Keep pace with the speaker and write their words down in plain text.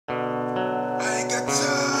got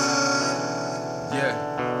time. Yeah.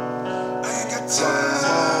 I ain't got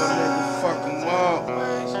time. Fuck them all.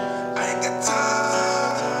 I ain't got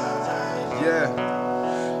time. Yeah.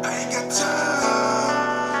 I ain't got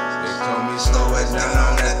time. They told me Slow it down,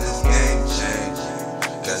 don't let this game change.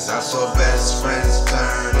 Cause I saw best friends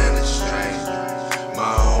turn into strangers.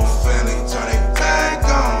 My own family turn their back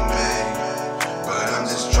on me. But I'm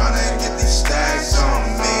just trying to get these stacks on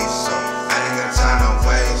me. So I ain't got time to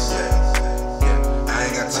waste. I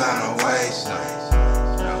ain't got time to waste. I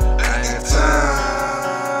ain't got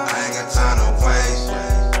time. I ain't got time to waste.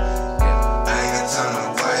 I ain't got time to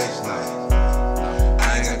waste. I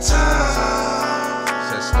ain't got time.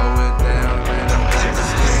 said slow it down, man. Don't let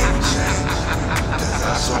this game change. Cause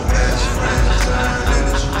I saw best friends turn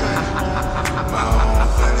into strangers. My own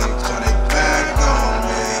family turn their back on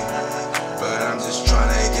me. But I'm just trying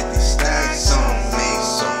to get these stacks on me.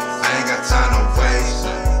 So I ain't got time to waste.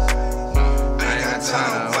 I ain't got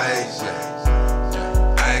time to waste.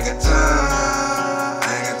 I ain't got time. I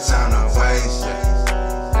ain't got time to waste.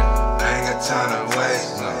 I ain't got time to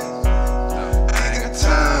waste. I ain't got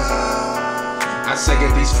time. I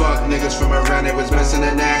second these fuck niggas from around, they was missing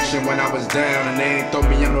in action when I was down. And they ain't throw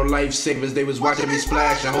me on no lifesavers, they was watching me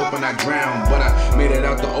splash and hoping I drown. But I made it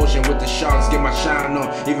out the ocean with the sharks, get my shine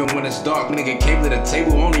on. Even when it's dark, nigga came to the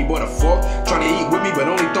table, only bought a fork. Trying to eat with me, but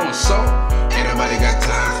only throwing salt. Ain't nobody got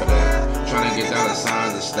time for that. Trying to get dollar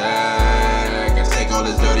signs to stack. I take all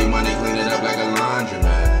this dirty money, clean it up like a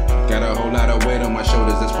laundromat. Got a whole lot of weight on my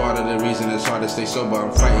shoulders, that's part of the reason it's hard to stay sober.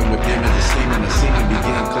 I'm fighting with demons and scheming, the scene be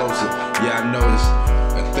getting closer. Yeah, I noticed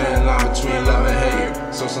a thin line between love and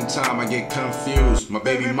hate. So sometimes I get confused. My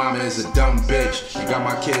baby mama is a dumb bitch. She got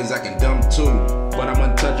my kids acting dumb too. But I'm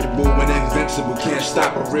untouchable and invincible. Can't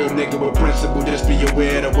stop a real nigga with principle. Just be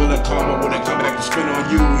aware that will of karma when it come back to spin on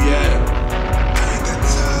you, yeah. I ain't got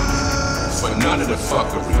time. For none of the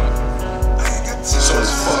fuckery. I ain't got time. So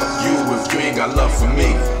it's fuck you if you ain't got love for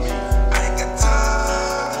me.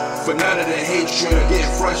 For none of the hatred or getting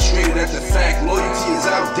frustrated at the fact loyalty is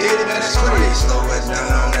outdated, man, that's crazy. Slow it down,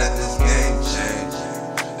 don't let this game change.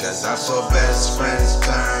 Cause I saw best friends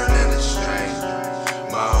turn into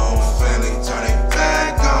strangers. My own family turn their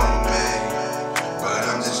back on me. But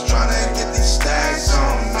I'm just trying to get these stacks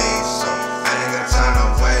on me. So I ain't got time to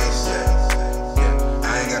waste.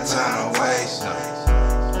 I ain't got time to waste. I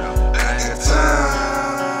ain't got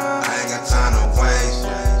time. I ain't got time to waste.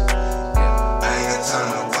 I ain't got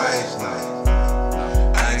time to waste.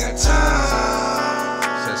 I ain't got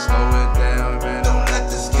time. Said slow it down, man. Don't let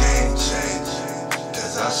this game change.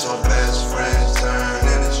 Cause I saw best friends turn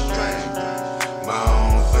into strangers. My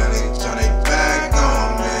own family turn their back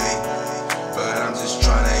on me. But I'm just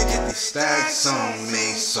trying to get these stacks on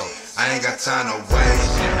me. So I ain't got time to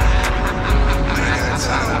waste. I ain't got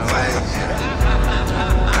time to waste.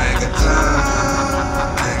 I ain't got time.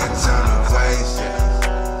 I ain't got time to waste.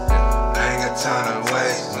 I ain't got time to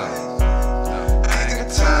waste. I ain't got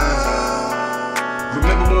time.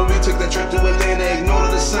 Remember when we took that trip to Atlanta,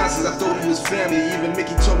 ignored the signs since I thought we was family. Even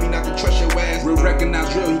Mickey told me not to trust your ass. Real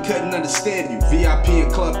recognize real, he couldn't understand you. VIP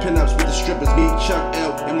and club pinups with the strippers, me, Chuck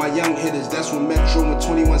L, and my young hitters. That's when Metro and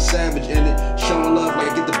 21 Savage in it. Showing love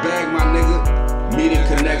like get the bag, my nigga. Meeting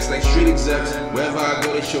connects like street execs. Wherever I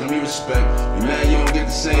go, they show me respect. You mad you don't get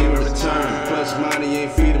the same in return. Plus money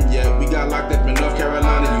ain't feed them yet. We got locked up in North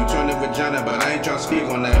Carolina. You turn the vagina, but I ain't trying to speak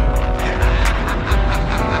on that.